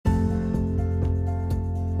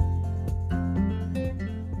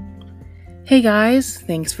Hey guys,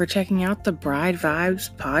 thanks for checking out the Bride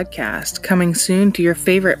Vibes podcast, coming soon to your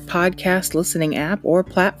favorite podcast listening app or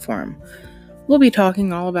platform. We'll be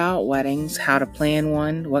talking all about weddings, how to plan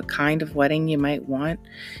one, what kind of wedding you might want,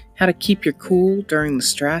 how to keep your cool during the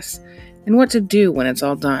stress, and what to do when it's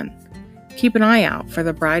all done. Keep an eye out for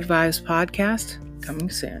the Bride Vibes podcast, coming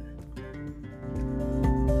soon.